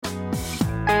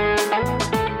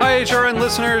HRN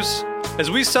listeners.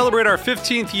 As we celebrate our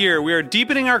 15th year, we are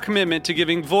deepening our commitment to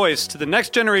giving voice to the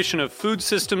next generation of food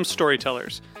systems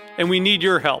storytellers, and we need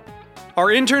your help. Our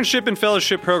internship and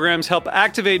fellowship programs help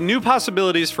activate new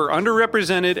possibilities for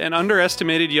underrepresented and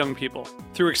underestimated young people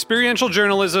through experiential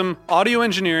journalism, audio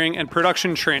engineering, and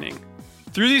production training.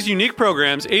 Through these unique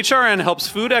programs, HRN helps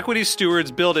food equity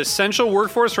stewards build essential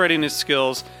workforce readiness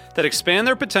skills that expand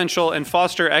their potential and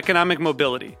foster economic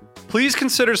mobility. Please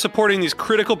consider supporting these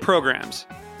critical programs.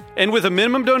 And with a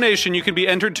minimum donation, you can be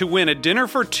entered to win a dinner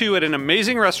for two at an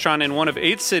amazing restaurant in one of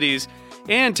 8 cities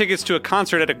and tickets to a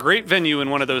concert at a great venue in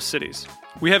one of those cities.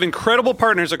 We have incredible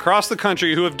partners across the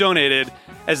country who have donated,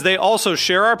 as they also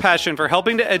share our passion for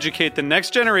helping to educate the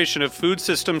next generation of food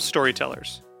systems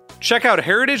storytellers. Check out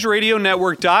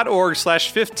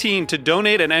heritageradionetwork.org/15 to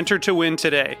donate and enter to win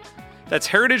today. That's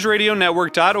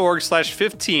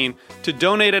heritageradionetwork.org/15 to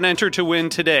donate and enter to win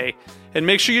today. And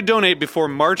make sure you donate before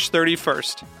March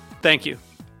 31st. Thank you.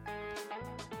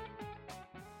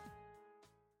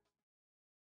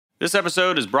 This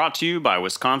episode is brought to you by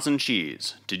Wisconsin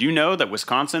Cheese. Did you know that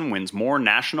Wisconsin wins more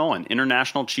national and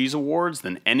international cheese awards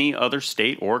than any other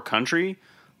state or country?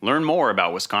 Learn more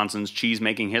about Wisconsin's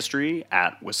cheese-making history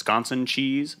at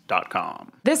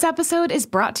wisconsincheese.com. This episode is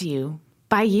brought to you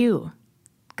by you.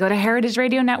 Go to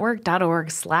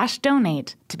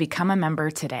heritageradionetwork.org/donate to become a member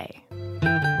today.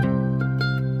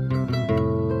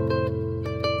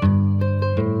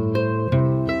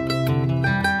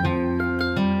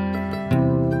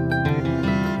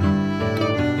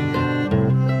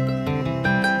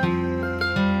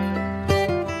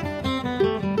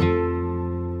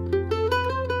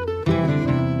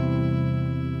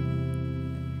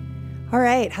 All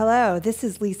right, hello. This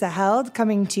is Lisa Held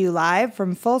coming to you live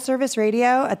from Full Service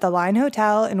Radio at the Line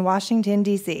Hotel in Washington,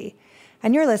 D.C.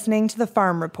 And you're listening to The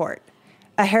Farm Report,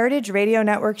 a Heritage Radio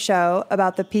Network show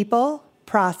about the people,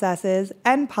 processes,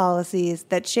 and policies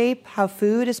that shape how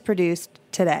food is produced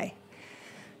today.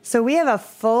 So we have a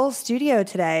full studio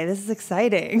today. This is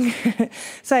exciting.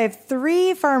 So I have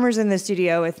 3 farmers in the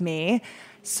studio with me.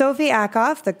 Sophie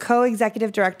Ackoff, the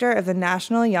co-executive director of the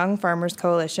National Young Farmers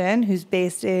Coalition, who's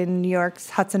based in New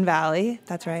York's Hudson Valley.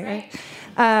 That's right?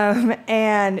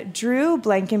 And Drew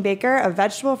Blankenbaker, a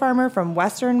vegetable farmer from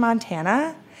western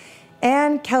Montana.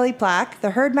 And Kelly Plack, the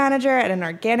herd manager at an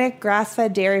organic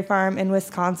grass-fed dairy farm in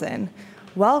Wisconsin.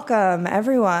 Welcome,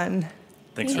 everyone.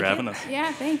 Thanks for having us.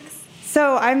 Yeah, thanks.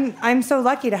 So I'm so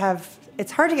lucky to have.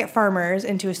 It's hard to get farmers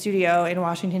into a studio in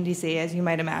Washington, D.C., as you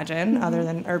might imagine, other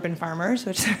than urban farmers,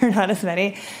 which are not as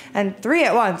many. And 3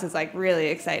 at once is, like, really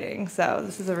exciting. So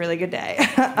this is a really good day.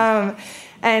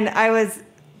 And I was,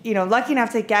 lucky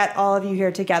enough to get all of you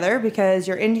here together because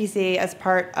you're in D.C. as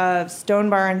part of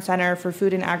Stone Barn Center for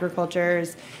Food and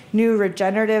Agriculture's new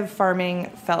Regenerative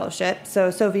Farming Fellowship. So,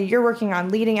 Sophie, you're working on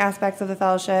leading aspects of the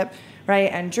fellowship,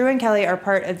 right? And Drew and Kelly are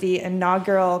part of the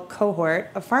inaugural cohort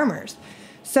of farmers.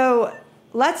 So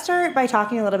let's start by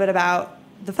talking a little bit about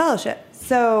the fellowship.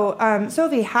 So,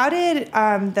 Sophie, how did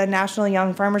the National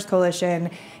Young Farmers Coalition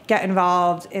get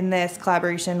involved in this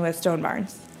collaboration with Stone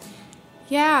Barns?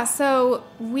 Yeah, so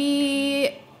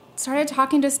we started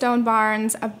talking to Stone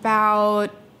Barns about,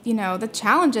 the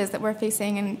challenges that we're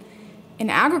facing in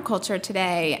agriculture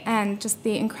today and just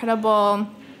the incredible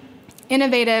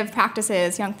innovative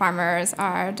practices young farmers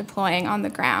are deploying on the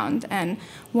ground and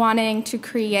wanting to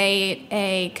create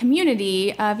a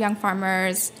community of young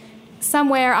farmers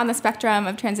somewhere on the spectrum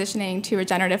of transitioning to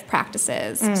regenerative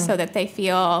practices so that they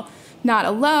feel not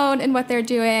alone in what they're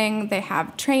doing. They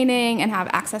have training and have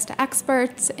access to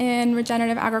experts in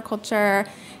regenerative agriculture.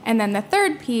 And then the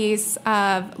third piece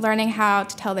of learning how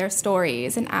to tell their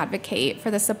stories and advocate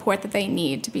for the support that they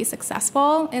need to be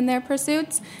successful in their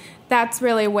pursuits. That's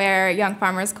really where Young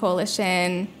Farmers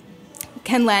Coalition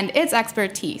can lend its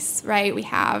expertise, right? We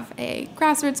have a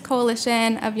grassroots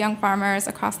coalition of young farmers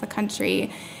across the country,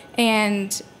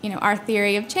 and our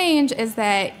theory of change is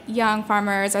that young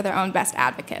farmers are their own best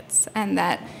advocates, and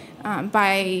that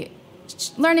by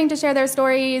learning to share their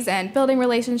stories and building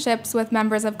relationships with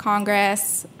members of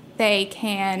Congress, they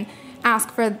can ask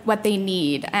for what they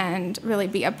need and really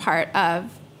be a part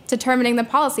of determining the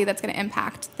policy that's going to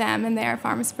impact them and their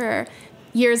farms for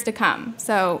years to come.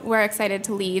 So we're excited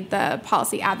to lead the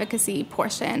policy advocacy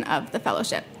portion of the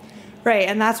fellowship. Right,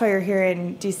 and that's why you're here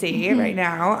in D.C. right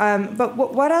now. But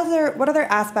what other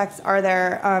aspects are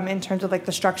there in terms of like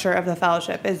the structure of the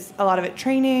fellowship? Is a lot of it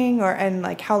training, and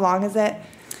how long is it?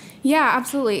 Yeah,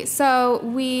 absolutely. So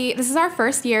this is our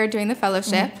first year doing the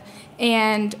fellowship.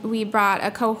 And we brought a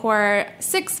cohort,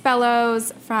 6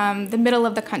 fellows from the middle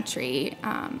of the country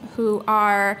who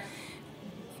are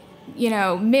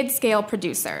mid-scale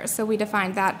producers. So we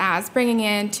defined that as bringing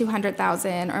in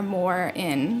 200,000 or more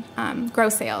in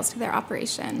gross sales to their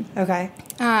operation. Okay.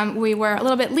 We were a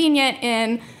little bit lenient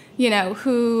in,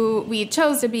 who we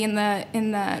chose to be in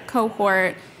the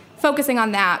cohort, focusing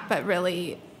on that, but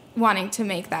really wanting to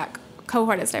make that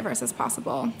cohort as diverse as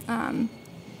possible.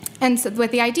 And so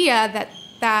with the idea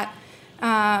that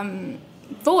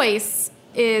voice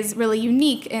is really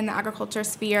unique in the agriculture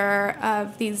sphere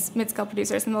of these mid-scale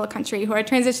producers in the Low Country who are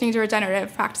transitioning to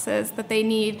regenerative practices, that they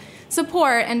need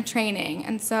support and training.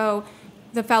 And so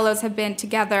the fellows have been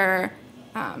together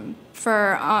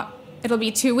for, it'll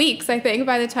be 2 weeks, I think,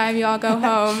 by the time you all go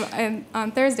home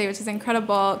on Thursday, which is an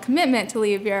incredible commitment to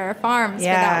leave your farms for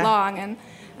that long.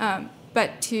 And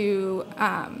but to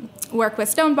work with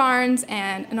Stone Barns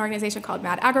and an organization called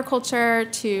Mad Agriculture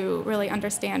to really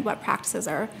understand what practices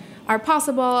are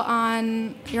possible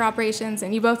on your operations,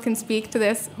 and you both can speak to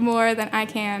this more than I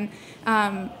can,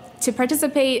 to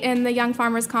participate in the Young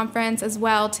Farmers Conference as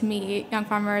well, to meet young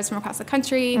farmers from across the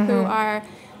country who are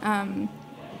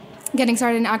getting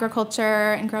started in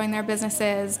agriculture and growing their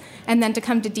businesses, and then to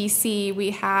come to DC.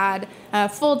 We had a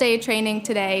full day training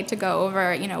today to go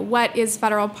over, what is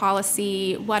federal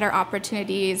policy, what are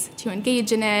opportunities to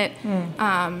engage in it,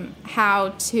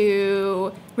 how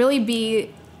to really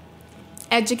be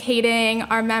educating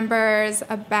our members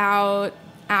about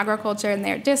agriculture in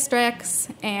their districts,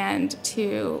 and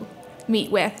to meet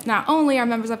with not only our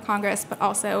members of Congress, but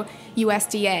also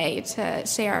USDA to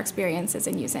share our experiences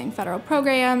in using federal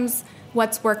programs,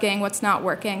 what's working, what's not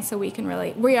working, so we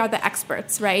are the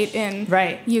experts, in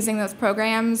using those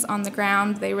programs on the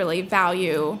ground. They really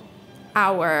value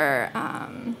our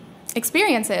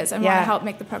experiences and want to help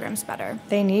make the programs better.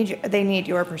 They need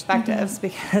your perspectives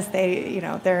because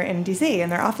they're in DC in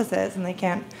their offices and they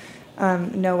can't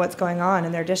know what's going on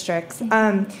in their districts.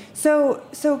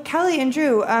 So Kelly and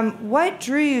Drew, what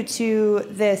drew you to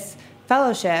this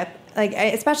fellowship?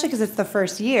 Especially because it's the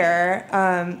first year.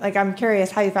 I'm curious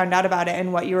how you found out about it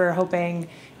and what you were hoping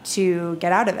to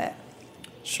get out of it.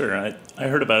 Sure, I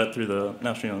heard about it through the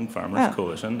National Young Farmers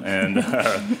Coalition, and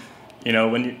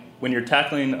when you're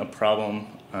tackling a problem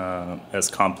as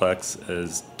complex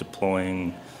as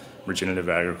deploying regenerative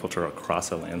agriculture across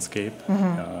a landscape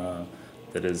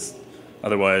that is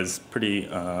otherwise pretty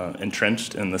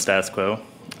entrenched in the status quo,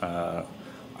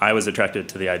 I was attracted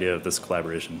to the idea of this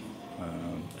collaboration.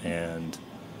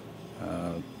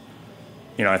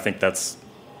 I think that's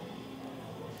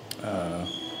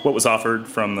what was offered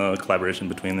from the collaboration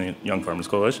between the Young Farmers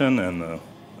Coalition and the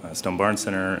Stone Barns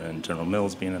Center and General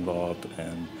Mills being involved.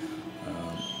 And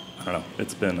I don't know,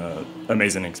 it's been an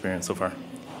amazing experience so far.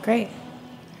 Great.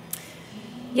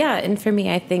 Yeah, and for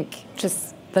me, I think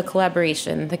just the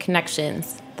collaboration, the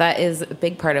connections, that is a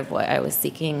big part of what I was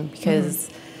seeking, because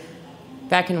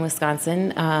back in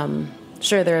Wisconsin,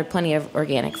 sure, there are plenty of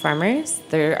organic farmers.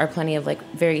 There are plenty of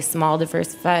very small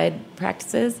diversified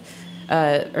practices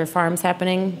or farms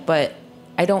happening, but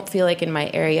I don't feel like in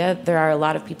my area there are a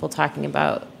lot of people talking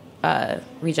about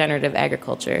regenerative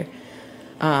agriculture.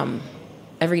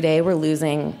 Every day we're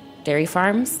losing dairy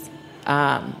farms,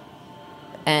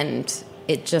 and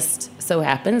it just so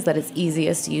happens that it's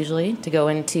easiest usually to go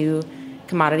into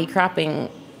commodity cropping,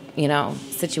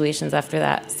 situations after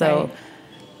that. So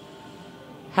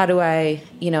how do I,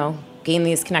 gain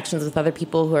these connections with other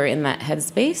people who are in that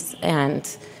headspace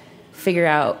and figure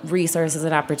out resources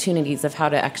and opportunities of how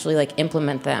to actually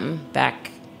implement them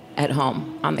back at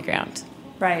home on the ground?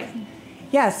 Right.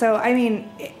 Yeah, so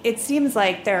it seems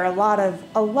like there are a lot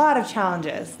of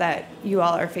challenges that you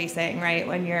all are facing, right,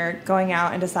 when you're going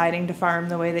out and deciding to farm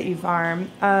the way that you farm.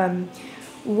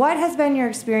 What has been your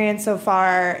experience so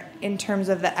far in terms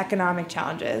of the economic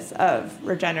challenges of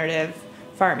regenerative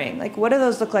farming? What do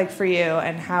those look like for you,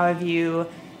 and how have you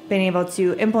been able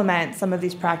to implement some of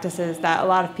these practices that a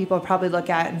lot of people probably look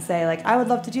at and say, I would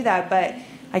love to do that, but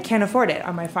I can't afford it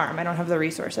on my farm. I don't have the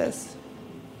resources.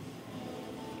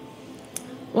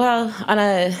 Well, on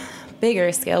a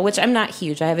bigger scale, which I'm not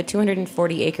huge, I have a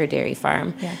 240-acre dairy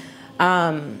farm. Yeah.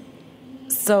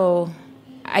 So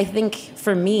I think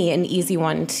for me, an easy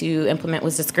one to implement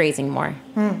was just grazing more,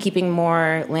 keeping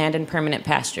more land in permanent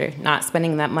pasture, not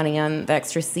spending that money on the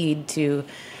extra seed to,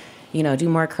 do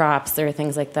more crops or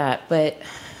things like that. But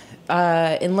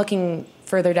in looking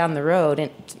further down the road,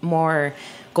 and more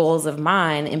goals of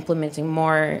mine, implementing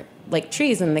more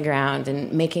trees in the ground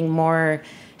and making more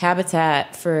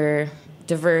habitat for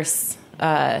diverse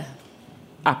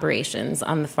operations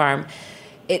on the farm.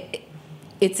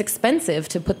 It's expensive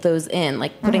to put those in,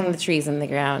 putting the trees in the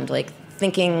ground,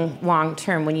 thinking long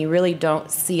term when you really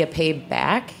don't see a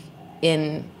payback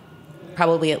in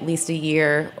probably at least a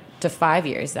year to 5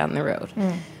 years down the road.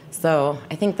 So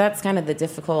I think that's kind of the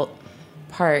difficult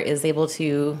part, is able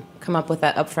to come up with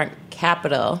that upfront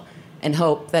capital and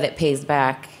hope that it pays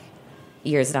back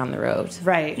years down the road.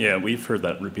 Right. Yeah, we've heard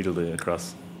that repeatedly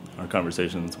across our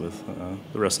conversations with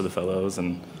the rest of the fellows.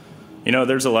 And,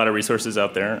 there's a lot of resources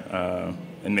out there,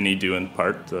 and many do in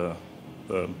part the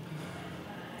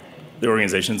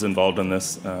organizations involved in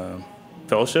this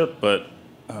fellowship. But,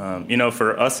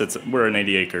 for us, we're an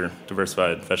 80-acre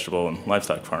diversified vegetable and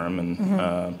livestock farm,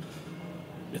 and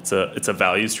it's a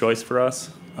values choice for us,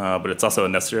 but it's also a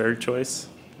necessary choice.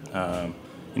 At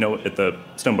the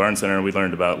Stone Barn Center, we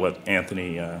learned about what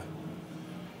Anthony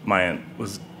Myant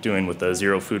was doing with the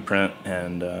zero food print,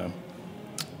 and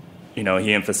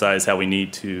he emphasized how we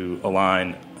need to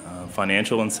align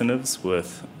financial incentives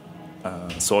with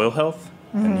soil health,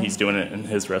 and he's doing it in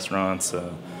his restaurants.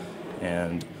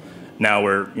 And now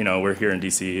we're here in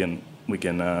DC, and we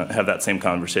can have that same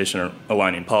conversation,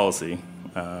 aligning policy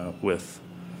with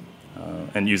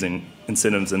and using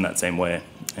incentives in that same way.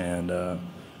 And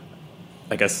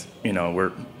I guess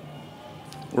we're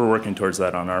working towards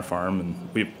that on our farm, and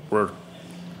we're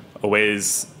a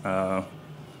ways a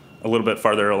little bit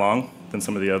farther along than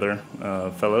some of the other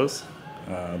fellows,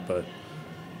 but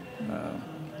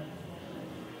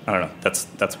I don't know.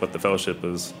 That's what the fellowship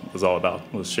was all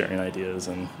about, was sharing ideas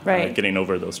and getting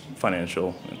over those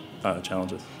financial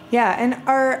challenges. Yeah, and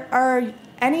are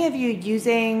any of you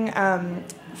using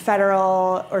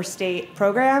federal or state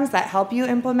programs that help you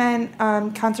implement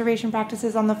conservation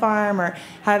practices on the farm, or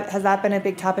has that been a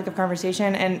big topic of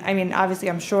conversation? And I mean, obviously,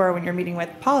 I'm sure when you're meeting with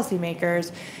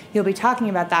policymakers, you'll be talking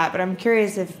about that, but I'm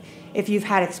curious if you've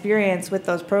had experience with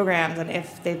those programs and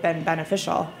if they've been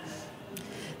beneficial.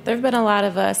 There have been a lot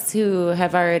of us who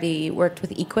have already worked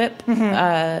with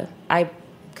EQIP. I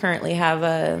currently have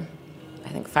a, I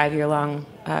think, 5-year-long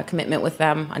commitment with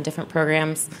them on different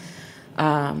programs.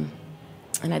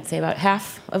 And I'd say about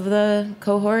half of the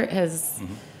cohort has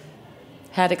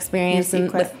had experience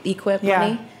with EQIP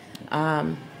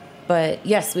money. But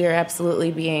yes, we are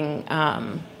absolutely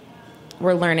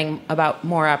we're learning about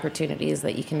more opportunities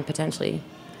that you can potentially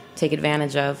take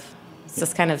advantage of. It's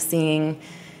just kind of seeing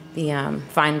the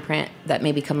fine print that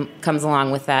maybe comes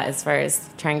along with that, as far as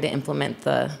trying to implement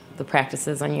the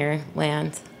practices on your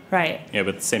land. Right. Yeah,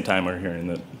 but at the same time, we're hearing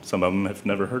that some of them have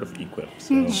never heard of EQIP.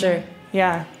 So. Sure.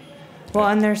 Yeah. Well,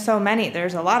 and there's so many.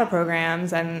 There's a lot of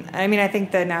programs, and I mean, I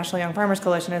think the National Young Farmers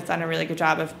Coalition has done a really good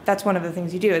job of. That's one of the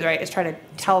things you do, is try to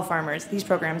tell farmers these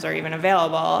programs are even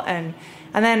available, and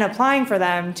then applying for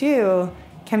them too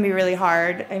can be really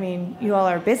hard. I mean, you all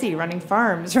are busy running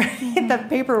farms, right? The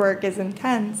paperwork is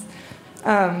intense.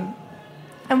 And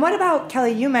what about,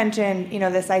 Kelly? You mentioned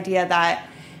this idea that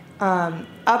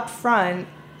up front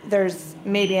there's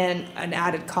maybe an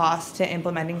added cost to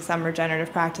implementing some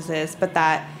regenerative practices, but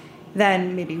that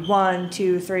then maybe 1,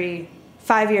 2, 3,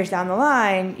 5 years down the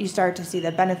line, you start to see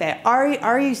the benefit.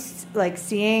 Are you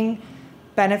seeing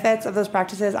benefits of those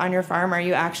practices on your farm? Are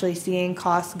you actually seeing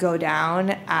costs go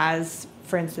down as,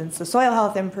 for instance, the soil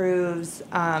health improves,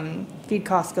 feed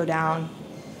costs go down?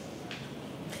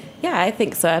 Yeah, I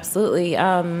think so, absolutely.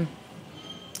 When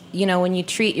you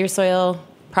treat your soil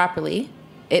properly,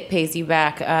 it pays you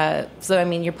back. So, I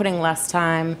mean, you're putting less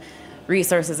time,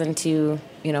 resources into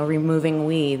removing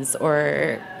weeds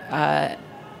or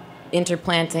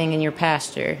interplanting in your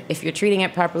pasture. If you're treating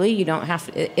it properly, you don't have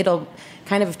to, it'll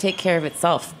kind of take care of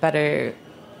itself better,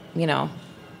 the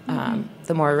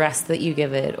more rest that you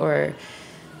give it, or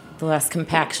the less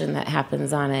compaction that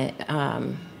happens on it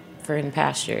for in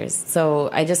pastures. So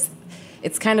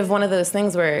it's kind of one of those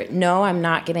things where, no, I'm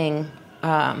not getting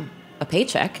a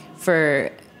paycheck for,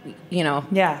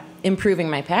 improving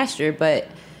my pasture, but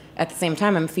at the same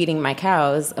time, I'm feeding my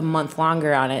cows a month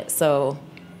longer on it. So,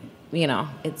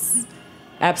 it's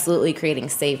absolutely creating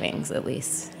savings, at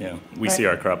least. Yeah, we see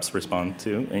our crops respond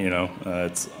too.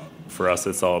 And, for us,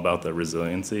 it's all about the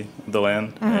resiliency of the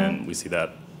land. And we see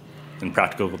that in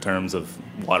practical terms of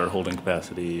water holding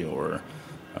capacity, or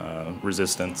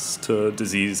resistance to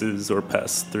diseases or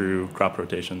pests through crop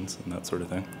rotations and that sort of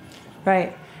thing.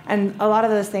 Right. And a lot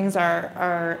of those things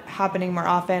are happening more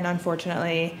often,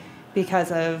 unfortunately,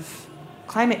 because of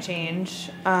climate change.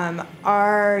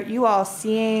 Are you all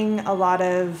seeing a lot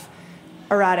of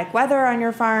erratic weather on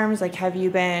your farms? Have you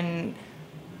been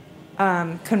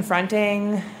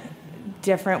confronting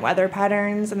different weather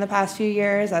patterns in the past few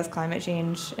years as climate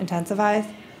change intensifies?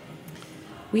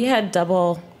 We had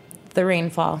double the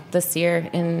rainfall this year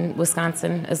in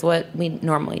Wisconsin as what we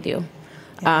normally do.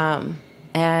 Yeah.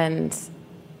 And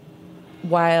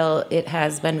while it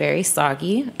has been very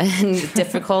soggy and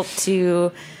difficult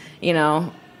to,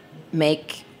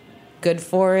 make good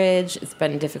forage, it's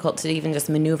been difficult to even just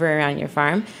maneuver around your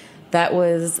farm. That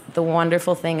was the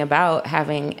wonderful thing about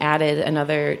having added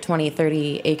another 20,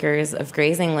 30 acres of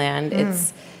grazing land.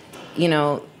 It's,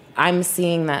 I'm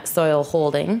seeing that soil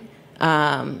holding.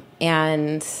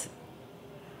 And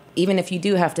even if you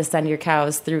do have to send your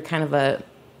cows through kind of a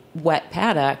wet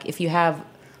paddock, if you have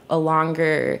a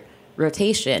longer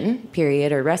rotation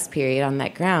period or rest period on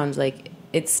that ground, like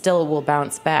it still will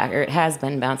bounce back, or it has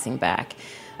been bouncing back.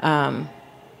 So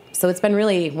it's been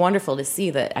really wonderful to see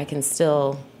that I can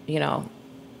still,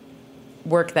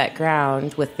 work that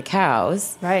ground with the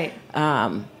cows. Right.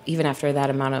 Even after that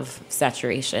amount of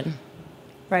saturation.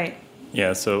 Right.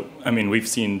 Yeah, so, we've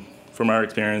seen, from our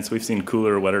experience, we've seen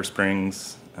cooler, wetter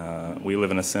springs. We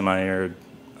live in a semi-arid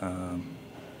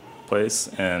place,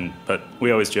 but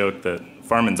we always joke that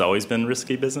farming's always been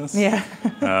risky business. Yeah.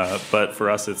 But for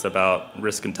us, it's about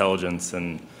risk intelligence,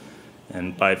 and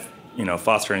by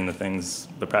fostering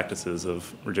the practices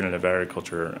of regenerative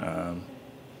agriculture,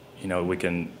 we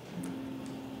can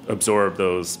absorb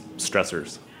those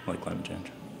stressors like climate change.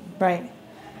 Right.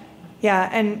 Yeah,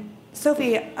 and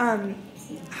Sophie,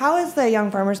 how is the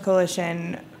Young Farmers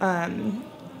Coalition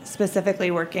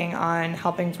specifically working on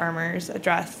helping farmers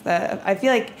address I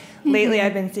feel like lately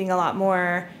I've been seeing a lot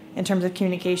more in terms of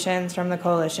communications from the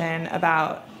coalition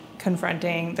about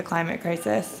confronting the climate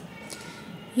crisis.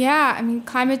 Yeah,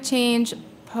 climate change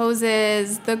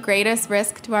poses the greatest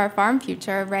risk to our farm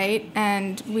future, right?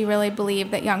 And we really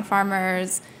believe that young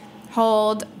farmers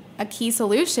hold a key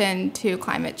solution to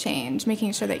climate change,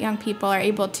 making sure that young people are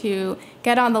able to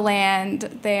get on the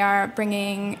land. They are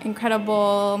bringing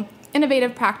incredible,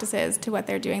 innovative practices to what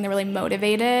they're doing. They're really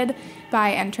motivated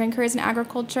by entering careers in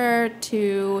agriculture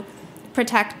to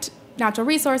protect natural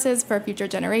resources for future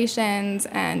generations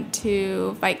and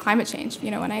to fight climate change.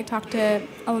 When I talk to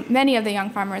many of the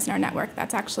young farmers in our network,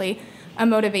 that's actually a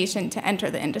motivation to enter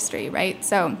the industry, right?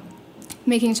 So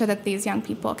making sure that these young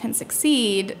people can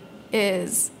succeed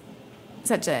is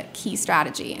such a key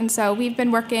strategy. And so we've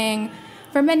been working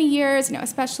for many years,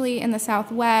 especially in the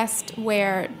Southwest,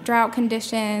 where drought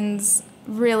conditions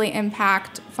really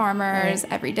impact farmers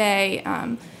every day.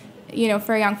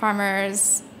 For young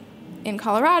farmers in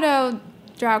Colorado,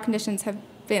 drought conditions have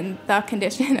been the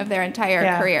condition of their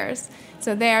entire careers.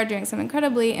 So they are doing some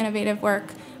incredibly innovative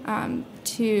work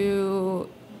to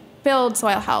build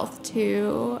soil health,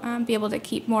 to be able to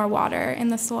keep more water in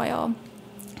the soil.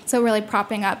 So really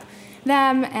propping up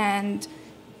them and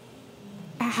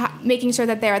making sure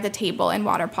that they're at the table in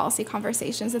water policy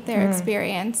conversations, that their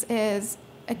experience is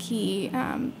a key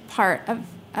part of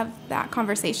that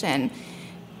conversation.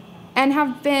 And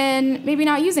have been maybe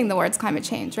not using the words climate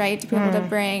change, right? To be able to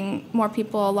bring more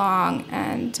people along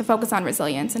and to focus on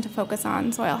resilience and to focus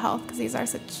on soil health, because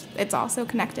it's also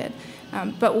connected.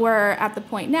 But we're at the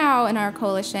point now in our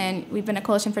coalition, we've been a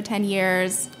coalition for 10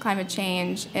 years. Climate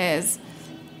change is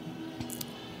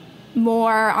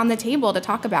more on the table to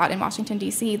talk about in Washington,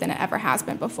 D.C. than it ever has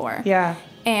been before. Yeah.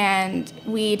 And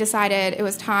we decided it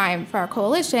was time for our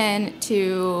coalition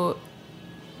to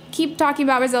keep talking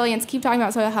about resilience, keep talking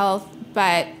about soil health,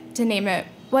 but to name it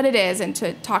what it is and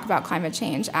to talk about climate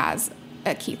change as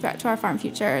a key threat to our farm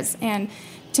futures, and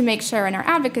to make sure in our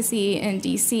advocacy in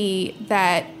D.C.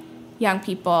 that young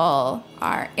people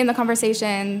are in the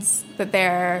conversations, that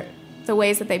the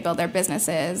ways that they build their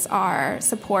businesses are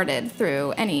supported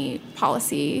through any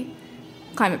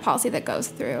climate policy that goes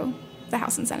through the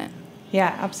House and Senate.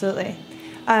 Yeah, absolutely.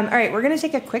 All right, we're going to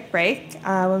take a quick break.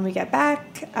 When we get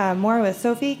back, more with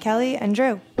Sophie, Kelly, and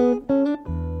Drew.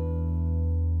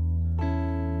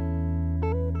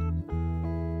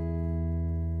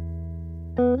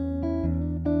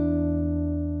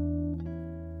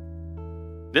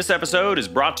 This episode is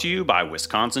brought to you by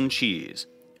Wisconsin Cheese.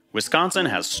 Wisconsin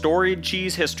has storied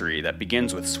cheese history that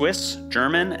begins with Swiss,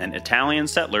 German, and Italian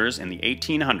settlers in the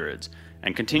 1800s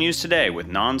and continues today with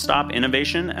nonstop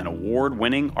innovation and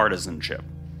award-winning artisanship.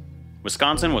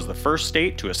 Wisconsin was the first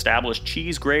state to establish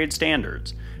cheese grade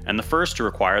standards and the first to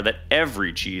require that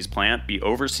every cheese plant be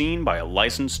overseen by a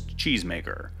licensed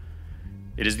cheesemaker.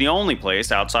 It is the only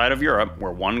place outside of Europe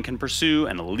where one can pursue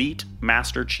an elite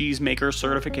master cheesemaker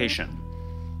certification.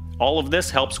 All of this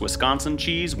helps Wisconsin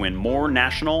cheese win more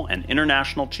national and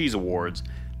international cheese awards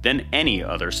than any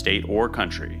other state or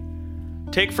country.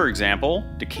 Take, for example,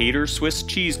 Decatur Swiss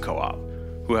Cheese Co-op,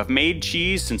 who have made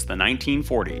cheese since the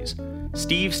 1940s.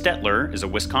 Steve Stettler is a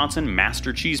Wisconsin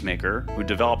master cheesemaker who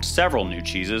developed several new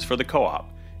cheeses for the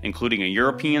co-op, including a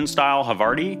European-style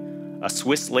Havarti, a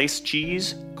Swiss lace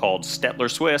cheese called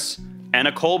Stettler Swiss, and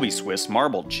a Colby Swiss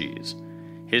marbled cheese.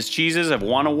 His cheeses have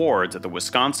won awards at the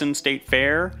Wisconsin State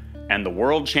Fair and the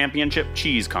World Championship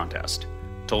Cheese Contest.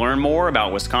 To learn more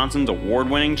about Wisconsin's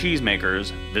award-winning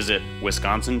cheesemakers, visit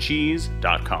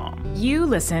wisconsincheese.com. You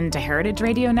listen to Heritage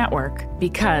Radio Network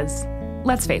because,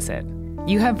 let's face it,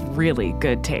 you have really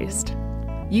good taste.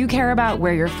 You care about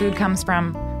where your food comes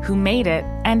from, who made it,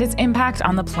 and its impact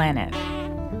on the planet.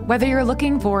 Whether you're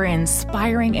looking for an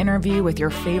inspiring interview with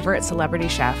your favorite celebrity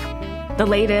chef, the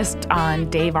latest on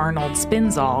Dave Arnold's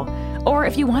Spinzall, or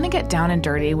if you want to get down and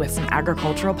dirty with some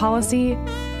agricultural policy,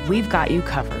 we've got you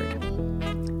covered.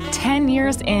 10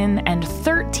 years in and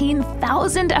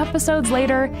 13,000 episodes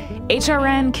later,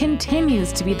 HRN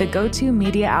continues to be the go-to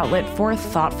media outlet for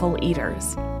thoughtful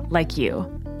eaters, like you.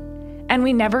 And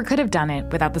we never could have done it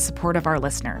without the support of our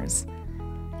listeners.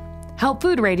 Help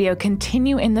Food Radio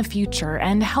continue in the future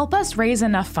and help us raise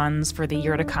enough funds for the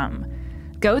year to come.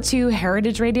 Go to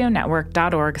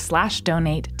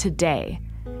heritageradionetwork.org/donate today.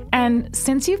 And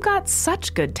since you've got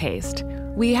such good taste,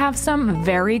 we have some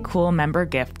very cool member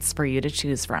gifts for you to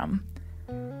choose from.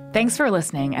 Thanks for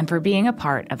listening and for being a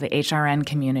part of the HRN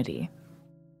community.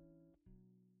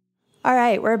 All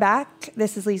right, we're back.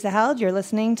 This is Lisa Held. You're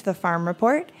listening to the Farm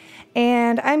Report.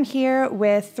 And I'm here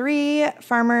with 3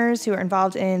 farmers who are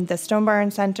involved in the Stone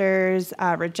Barn Center's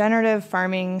Regenerative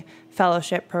Farming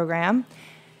Fellowship Program.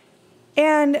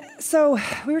 And so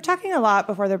we were talking a lot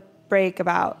before the break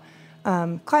about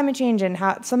climate change and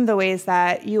how some of the ways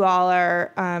that you all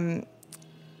are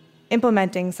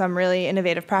implementing some really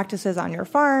innovative practices on your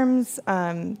farms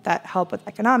that help with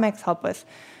economics, help with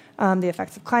the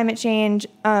effects of climate change.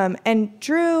 And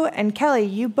Drew and Kelly,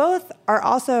 you both are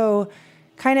also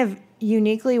kind of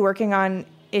uniquely working on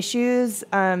issues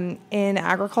in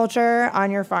agriculture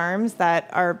on your farms that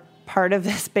are part of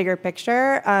this bigger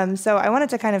picture. So I wanted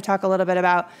to kind of talk a little bit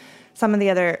about some of the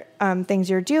other things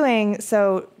you're doing.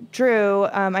 So Drew,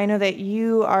 I know that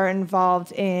you are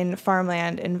involved in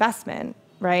farmland investment,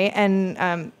 right? And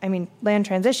I mean, land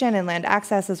transition and land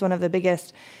access is one of the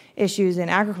biggest issues in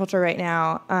agriculture right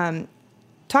now.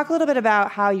 Talk a little bit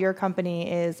about how your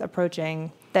company is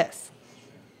approaching this.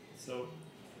 So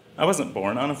I wasn't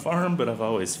born on a farm, but I've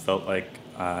always felt like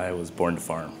I was born to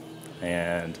farm.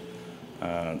 And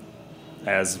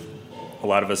as a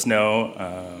lot of us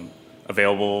know,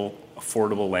 available,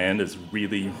 affordable land is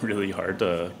really, really hard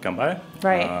to come by.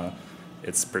 Right.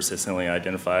 It's persistently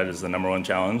identified as the number one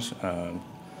challenge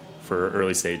for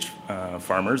early stage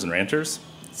farmers and ranchers.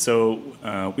 So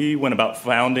we went about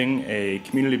founding a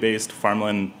community-based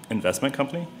farmland investment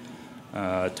company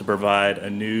to provide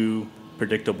a new,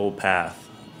 predictable path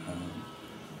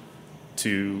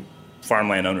to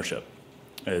farmland ownership.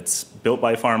 It's built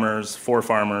by farmers, for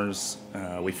farmers.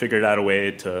 We figured out a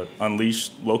way to unleash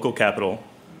local capital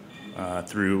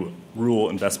through rural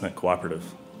investment cooperative.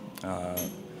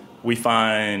 We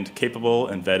find capable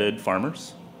and vetted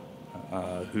farmers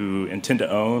who intend to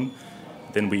own.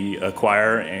 Then we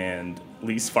acquire and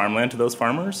lease farmland to those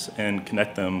farmers and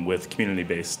connect them with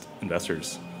community-based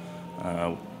investors,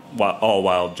 all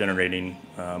while generating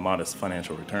modest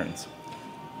financial returns.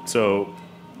 So,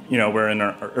 you know, we're in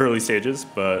our early stages,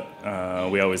 but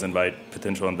we always invite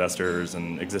potential investors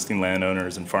and existing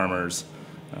landowners and farmers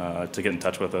to get in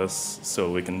touch with us so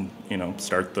we can, you know,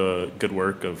 start the good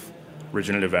work of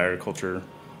regenerative agriculture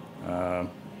on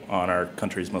our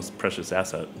country's most precious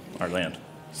asset, our land.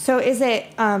 So is it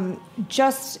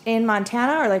just in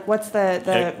Montana, or like what's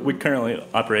the... We currently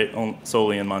operate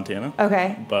solely in Montana.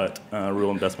 Okay. But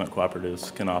rural investment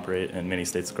cooperatives can operate in many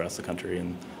states across the country,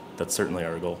 and that's certainly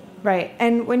our goal. Right.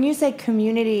 And when you say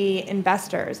community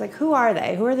investors, like who are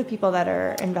they? Who are the people that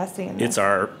are investing in this? It's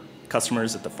our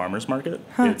customers at the farmers market.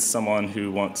 Huh. It's someone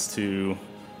who wants to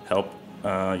help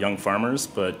young farmers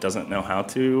but doesn't know how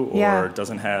to, or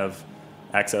doesn't have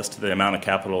access to the amount of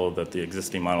capital that the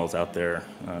existing models out there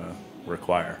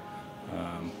require.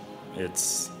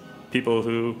 It's people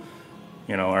who,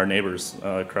 you know, our neighbors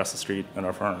across the street at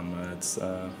our farm.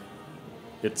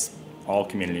 It's all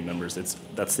community members.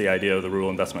 That's the idea of the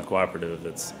rural investment cooperative.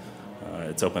 It's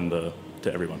open to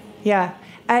everyone. Yeah.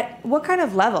 At what kind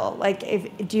of level?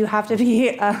 Like, do you have to be? Do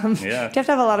you have to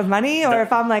have a lot of money, or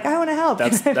if I'm like, I want to help?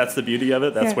 That's the beauty of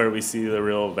it. That's where we see the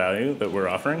real value that we're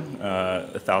offering.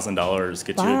 $1,000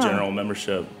 gets you a general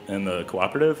membership in the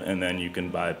cooperative, and then you can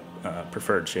buy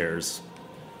preferred shares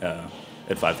at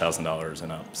 $5,000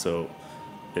 and up. So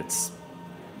it's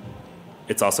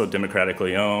also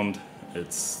democratically owned.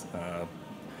 It's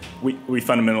we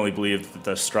fundamentally believe that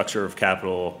the structure of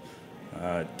capital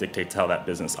dictates how that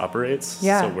business operates.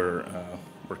 So we're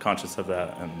conscious of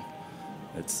that, and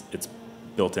it's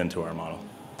built into our model.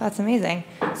 That's amazing.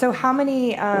 So how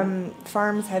many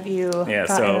farms have you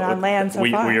gotten on land so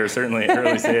far? We are certainly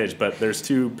early stage, but there's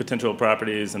 2 potential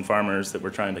properties and farmers that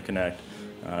we're trying to connect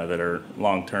that are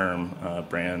long-term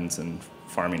brands and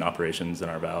farming operations in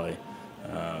our valley.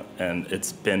 And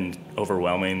it's been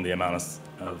overwhelming, the amount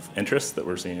of interest that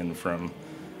we're seeing from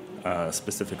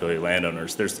specifically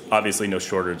landowners. There's obviously no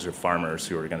shortage of farmers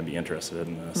who are going to be interested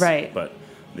in this. Right. But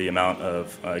the amount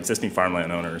of existing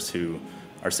farmland owners who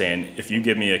are saying, if you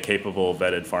give me a capable,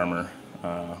 vetted farmer,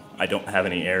 I don't have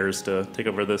any heirs to take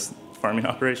over this farming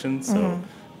operation. So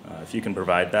if you can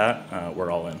provide that, we're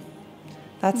all in.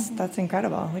 That's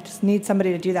incredible. We just need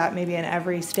somebody to do that maybe in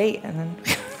every state. And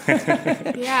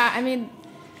then Yeah, I mean,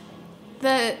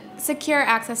 the secure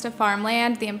access to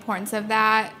farmland, the importance of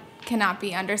that cannot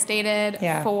be understated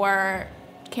for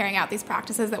carrying out these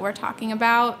practices that we're talking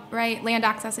about, right? Land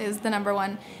access is the number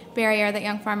one barrier that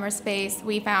young farmers face.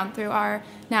 We found through our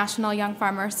national young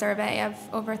farmer survey of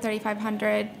over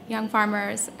 3,500 young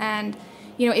farmers. And,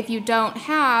 if you don't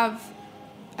have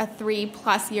a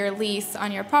 3+ year lease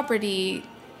on your property,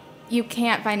 you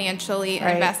can't financially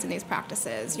invest in these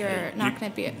practices. You're not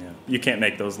going to be... You can't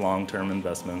make those long-term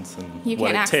investments and you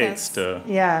what can't it takes to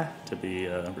be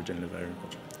regenerative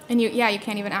agriculture. And you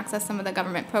can't even access some of the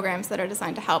government programs that are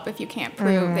designed to help if you can't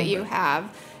prove that you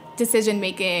have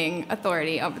decision-making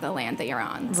authority over the land that you're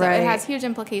on. So it has huge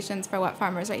implications for what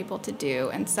farmers are able to do.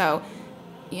 And so,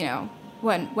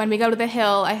 when we go to the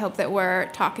Hill, I hope that we're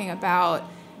talking about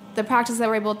the practices that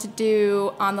we're able to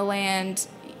do on the land.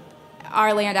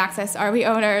 Our land access, are we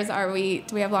owners?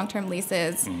 Do we have long-term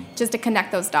leases? Just to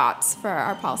connect those dots for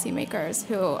our policymakers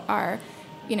who are,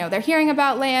 they're hearing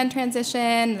about land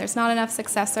transition. There's not enough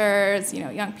successors.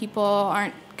 Young people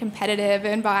aren't competitive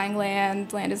in buying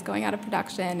land. Land is going out of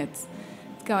production. It's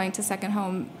going to second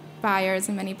home buyers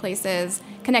in many places.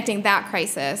 Connecting that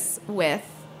crisis with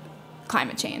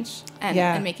climate change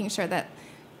and making sure that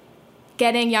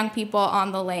getting young people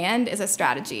on the land is a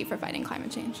strategy for fighting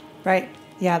climate change. Right.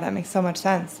 Yeah, that makes so much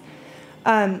sense.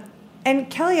 And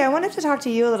Kelly, I wanted to talk to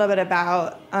you a little bit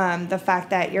about the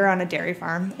fact that you're on a dairy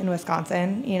farm in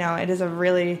Wisconsin. It is a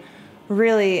really,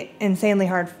 really insanely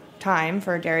hard time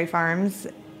for dairy farms.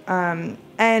 And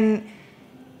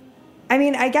I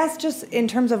mean, I guess just in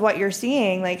terms of what you're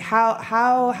seeing, like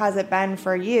how has it been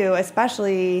for you,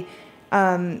 especially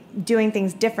doing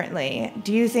things differently?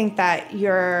 Do you think that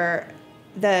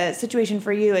the situation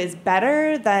for you is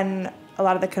better than a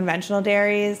lot of the conventional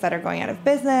dairies that are going out of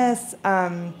business?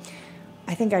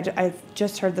 I think I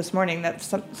just heard this morning that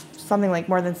something like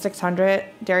more than 600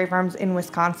 dairy farms in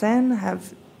Wisconsin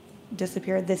have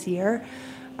disappeared this year.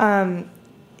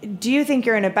 Do you think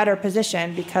you're in a better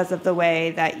position because of the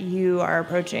way that you are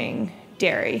approaching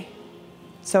dairy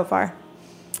so far?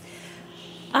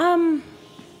 I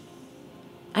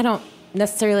don't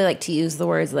necessarily like to use the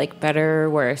words like better,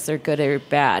 worse, or good or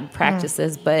bad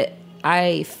practices, but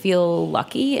I feel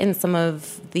lucky in some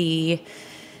of the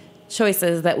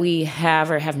choices that we have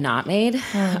or have not made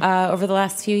over the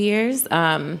last few years.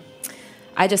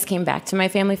 I just came back to my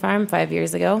family farm 5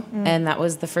 years ago, and that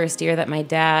was the first year that my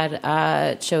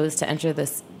dad chose to enter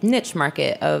this niche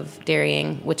market of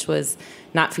dairying, which was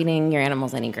not feeding your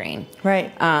animals any grain.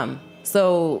 Right.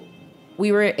 So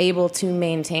we were able to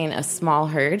maintain a small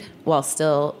herd while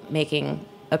still making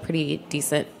a pretty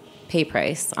decent pay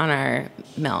price on our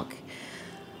milk.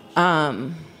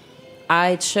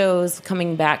 I chose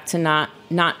coming back to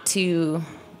not to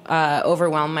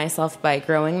overwhelm myself by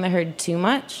growing the herd too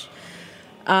much.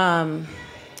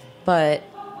 But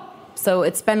so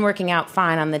it's been working out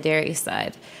fine on the dairy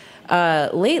side.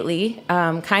 Lately,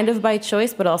 kind of by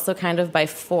choice, but also kind of by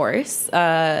force,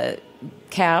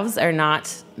 calves are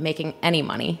not making any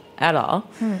money at all.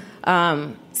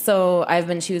 So I've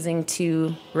been choosing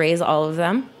to raise all of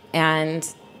them, and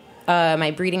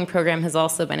my breeding program has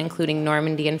also been including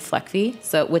Normandy and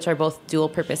Fleckvieh, which are both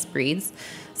dual-purpose breeds.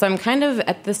 So I'm kind of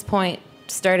at this point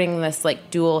starting this like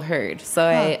dual herd. So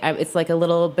it's like a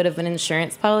little bit of an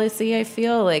insurance policy. I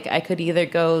feel like I could either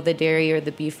go the dairy or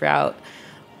the beef route,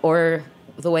 or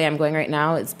the way I'm going right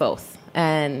now, it's both.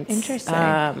 And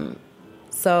interesting.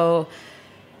 So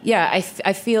yeah,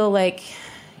 I feel like,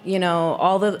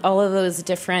 all of those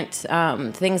different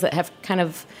things that have kind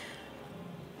of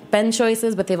been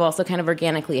choices, but they've also kind of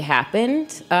organically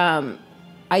happened.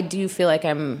 I do feel like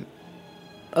I'm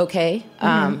okay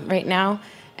right now.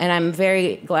 And I'm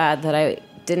very glad that I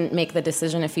didn't make the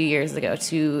decision a few years ago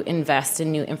to invest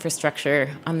in new infrastructure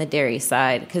on the dairy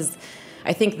side, because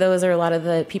I think those are a lot of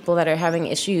the people that are having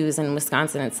issues in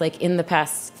Wisconsin. It's like in the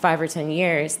past 5 or 10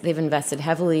 years, they've invested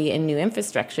heavily in new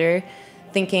infrastructure,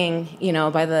 thinking,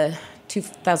 by the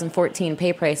 2014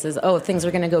 pay prices, things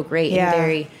are going to go great in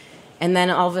dairy. And then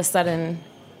all of a sudden,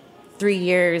 3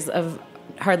 years of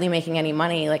hardly making any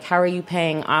money, like how are you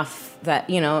paying off that,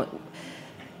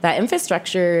 that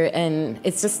infrastructure? And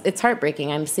it's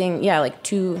heartbreaking. I'm seeing, like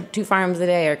two farms a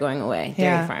day are going away,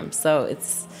 dairy farms. So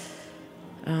it's,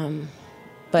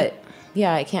 but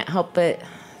yeah, I can't help but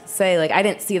say, like, I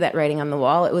didn't see that writing on the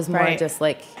wall. It was more just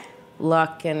like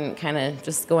luck and kind of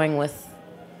just going with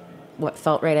what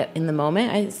felt right in the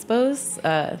moment, I suppose.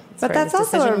 But that's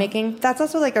also decision making. That's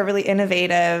also like a really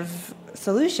innovative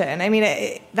solution. I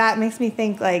mean, that makes me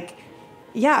think like,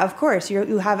 yeah, of course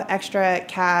you have extra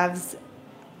calves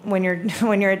when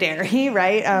you're a dairy,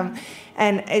 right?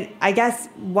 I guess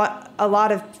what a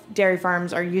lot of dairy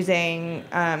farms are using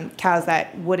cows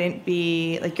that wouldn't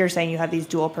be, like you're saying, you have these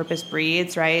dual purpose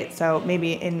breeds, right? So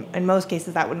maybe in most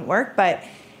cases that wouldn't work, but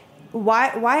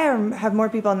why have more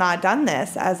people not done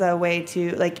this as a way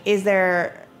to, like, is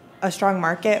there a strong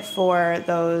market for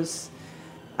those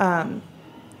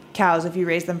cows if you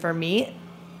raise them for meat?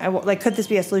 Like, could this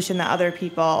be a solution that other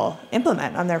people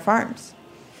implement on their farms?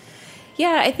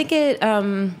 Yeah, I think it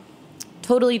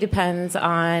totally depends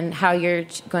on how you're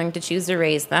going to choose to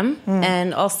raise them,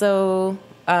 and also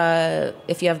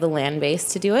if you have the land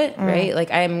base to do it, right?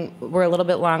 Like we're a little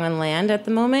bit long on land at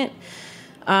the moment.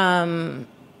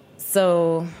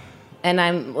 So,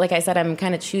 and like I said, I'm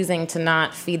kind of choosing to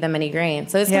not feed them any grain.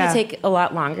 So it's going to take a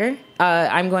lot longer.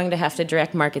 I'm going to have to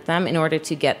direct market them in order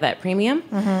to get that premium.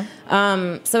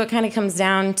 So it kind of comes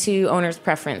down to owner's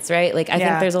preference, right? Like I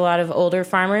think there's a lot of older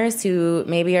farmers who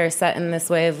maybe are set in this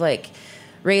way of like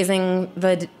raising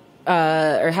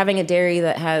or having a dairy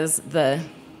that has the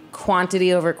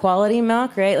quantity over quality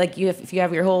milk, right? Like if you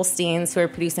have your Holsteins who are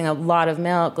producing a lot of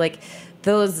milk, like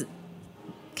those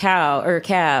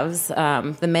calves,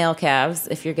 the male calves,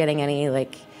 if you're getting any,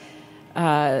 like,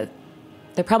 they're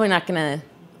probably not going to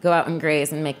go out and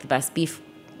graze and make the best beef,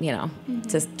 to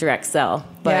direct sell.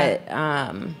 But,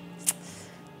 I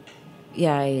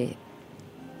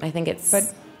think it's...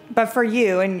 But for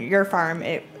you and your farm,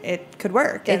 it could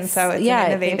work. And so it's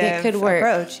an innovative I think it could work.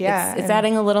 Approach. Yeah. It's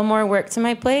adding a little more work to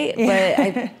my plate, but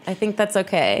I think that's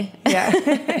okay.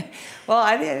 Yeah. Well,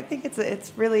 I think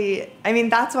it's really, I mean,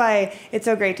 that's why it's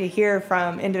so great to hear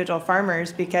from individual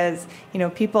farmers, because,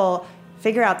 people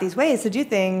figure out these ways to do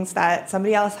things that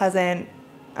somebody else hasn't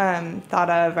thought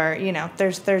of, or,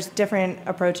 there's different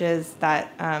approaches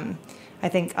that I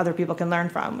think other people can learn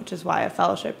from, which is why a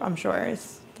fellowship, I'm sure,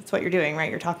 that's what you're doing, right?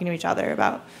 You're talking to each other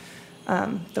about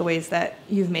the ways that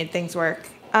you've made things work.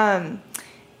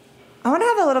 I want to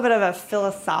have a little bit of a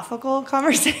philosophical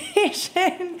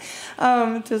conversation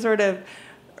to sort of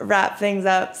wrap things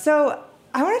up. So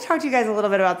I want to talk to you guys a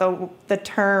little bit about the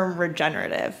term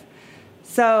regenerative.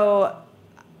 So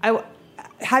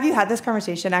have you had this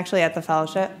conversation actually at the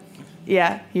fellowship?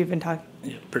 Yeah, you've been talking.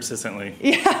 Yeah, persistently.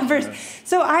 Yeah.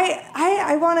 So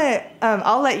I want to,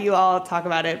 I'll let you all talk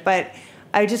about it, but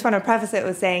I just want to preface it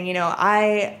with saying,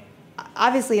 I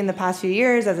obviously in the past few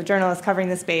years as a journalist covering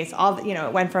the space,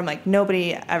 it went from like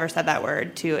nobody ever said that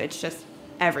word to it's just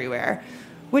everywhere,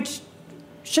 which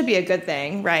should be a good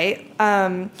thing, right?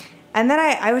 And then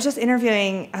I was just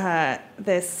interviewing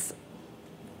this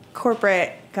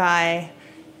corporate guy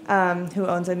who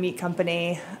owns a meat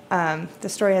company. The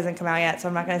story hasn't come out yet, so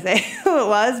I'm not going to say who it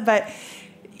was, but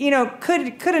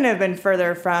couldn't have been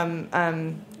further from.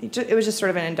 It was just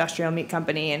sort of an industrial meat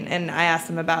company, and I asked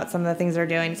him about some of the things they're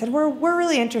doing. He said, we're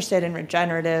really interested in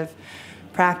regenerative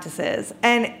practices.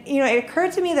 And, it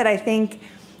occurred to me that I think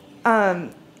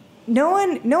no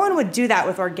one would do that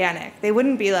with organic. They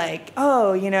wouldn't be like,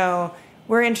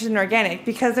 we're interested in organic,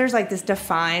 because there's like this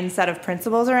defined set of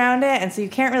principles around it, and so you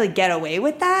can't really get away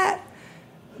with that.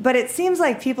 But it seems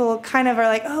like people kind of are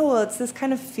like, it's this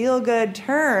kind of feel-good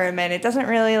term, and it doesn't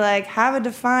really like have a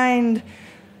defined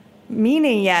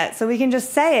meaning yet, so we can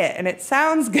just say it and it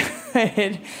sounds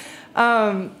good.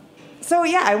 So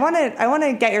yeah, I want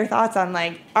to get your thoughts on,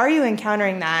 like, are you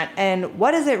encountering that, and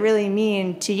what does it really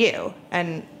mean to you,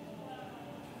 and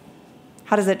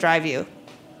how does it drive you?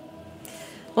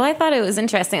 Well, I thought it was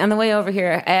interesting. On the way over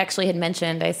here, I actually had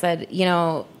mentioned, I said,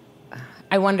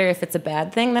 I wonder if it's a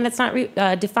bad thing that it's not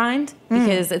defined,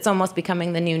 because it's almost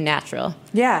becoming the new natural.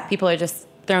 Yeah. People are just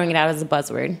throwing it out as a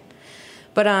buzzword.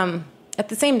 But at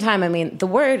the same time, I mean, the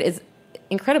word is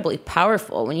incredibly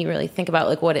powerful when you really think about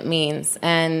like what it means.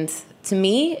 And to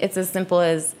me, it's as simple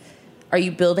as, are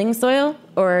you building soil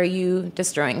or are you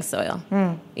destroying soil?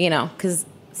 Because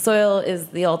soil is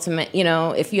the ultimate,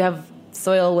 if you have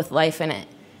soil with life in it,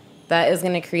 that is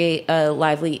going to create a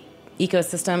lively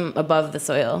ecosystem above the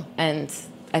soil. And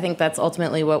I think that's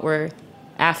ultimately what we're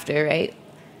after, right?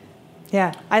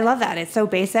 Yeah, I love that. It's so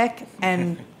basic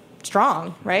and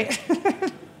strong, right?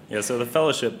 Yeah, so the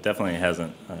fellowship definitely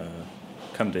hasn't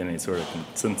come to any sort of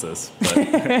consensus,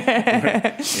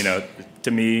 but you know,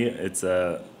 to me, it's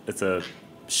a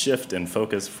shift in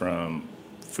focus from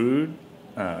food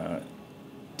to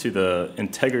the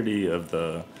integrity of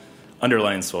the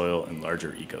underlying soil and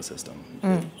larger ecosystem.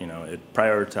 It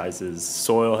prioritizes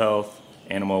soil health,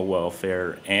 animal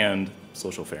welfare, and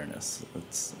social fairness.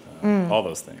 It's all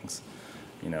those things.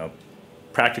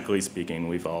 Practically speaking,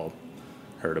 we've all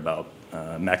heard about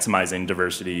maximizing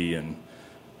diversity and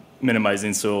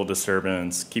minimizing soil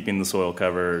disturbance, keeping the soil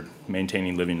covered,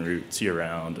 maintaining living roots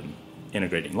year-round, and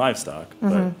integrating livestock.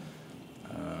 But,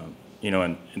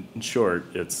 in short,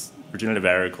 it's regenerative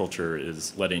agriculture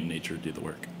is letting nature do the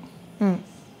work.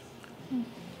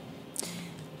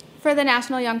 For the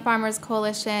National Young Farmers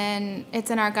Coalition, it's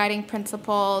in our guiding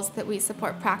principles that we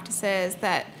support practices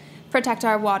that protect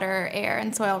our water, air,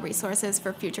 and soil resources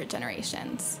for future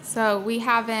generations. So we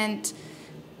haven't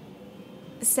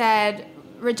said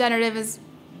regenerative is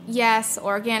yes,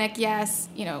 organic yes,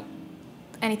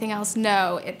 anything else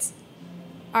no. It's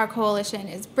our coalition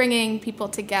is bringing people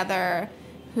together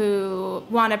who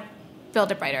want to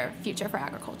build a brighter future for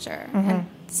agriculture. And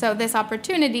so this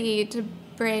opportunity to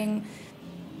bring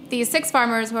these 6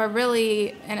 farmers who are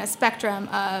really in a spectrum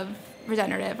of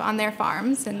regenerative on their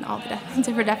farms and all the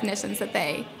different definitions that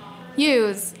they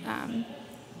use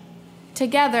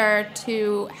together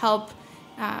to help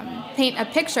paint a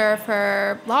picture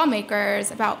for lawmakers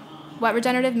about what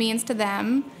regenerative means to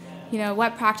them,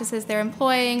 what practices they're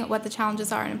employing, what the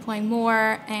challenges are in employing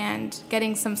more, and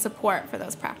getting some support for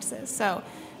those practices. So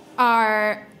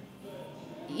our,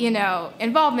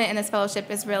 involvement in this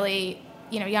fellowship is really,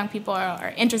 young people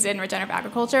are interested in regenerative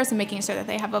agriculture, so making sure that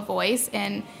they have a voice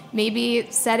in maybe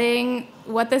setting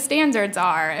what the standards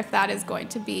are, if that is going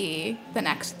to be the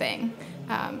next thing.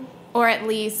 Or at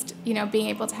least, being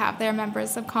able to have their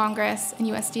members of Congress and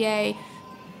USDA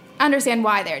understand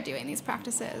why they're doing these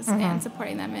practices and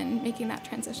supporting them in making that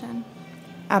transition.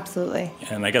 Absolutely.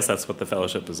 And I guess that's what the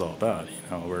fellowship is all about.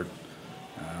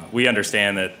 We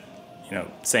understand that,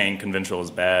 saying conventional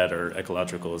is bad or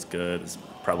ecological is good is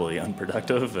probably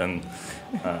unproductive, and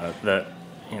that,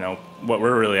 what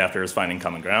we're really after is finding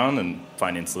common ground and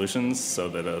finding solutions so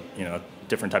that a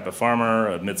different type of farmer,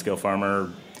 a mid-scale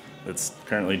farmer that's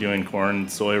currently doing corn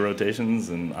soy rotations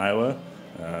in Iowa,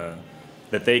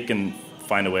 that they can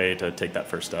find a way to take that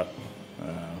first step.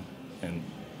 And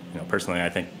personally, I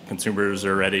think consumers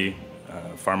are ready,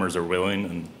 farmers are willing,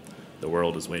 and the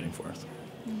world is waiting for us.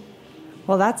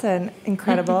 Well, that's an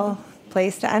incredible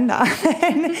place to end on.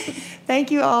 Thank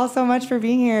you all so much for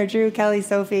being here, Drew, Kelly,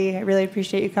 Sophie. I really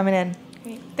appreciate you coming in.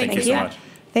 Great. Thank you so much.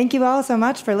 Thank you all so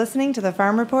much for listening to the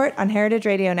Farm Report on Heritage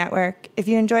Radio Network. If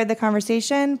you enjoyed the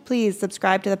conversation, please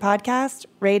subscribe to the podcast,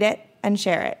 rate it, and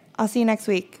share it. I'll see you next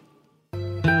week.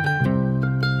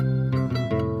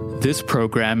 This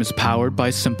program is powered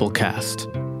by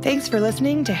Simplecast. Thanks for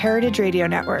listening to Heritage Radio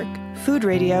Network, food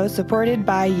radio supported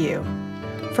by you.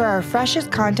 For our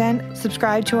freshest content,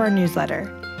 subscribe to our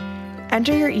newsletter.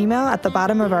 Enter your email at the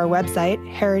bottom of our website,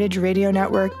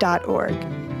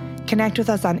 heritageradionetwork.org. Connect with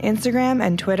us on Instagram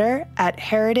and Twitter at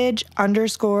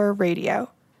heritage_radio.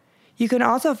 You can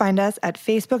also find us at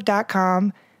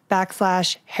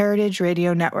facebook.com/Heritage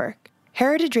Radio Network.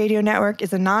 Heritage Radio Network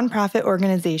is a nonprofit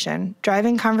organization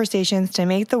driving conversations to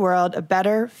make the world a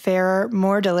better, fairer,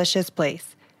 more delicious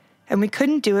place. And we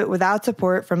couldn't do it without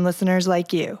support from listeners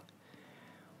like you.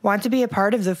 Want to be a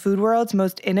part of the food world's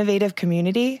most innovative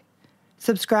community?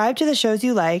 Subscribe to the shows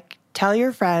you like, tell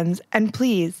your friends, and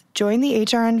please join the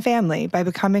HRN family by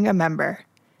becoming a member.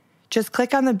 Just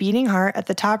click on the beating heart at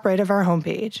the top right of our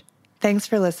homepage. Thanks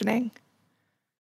for listening.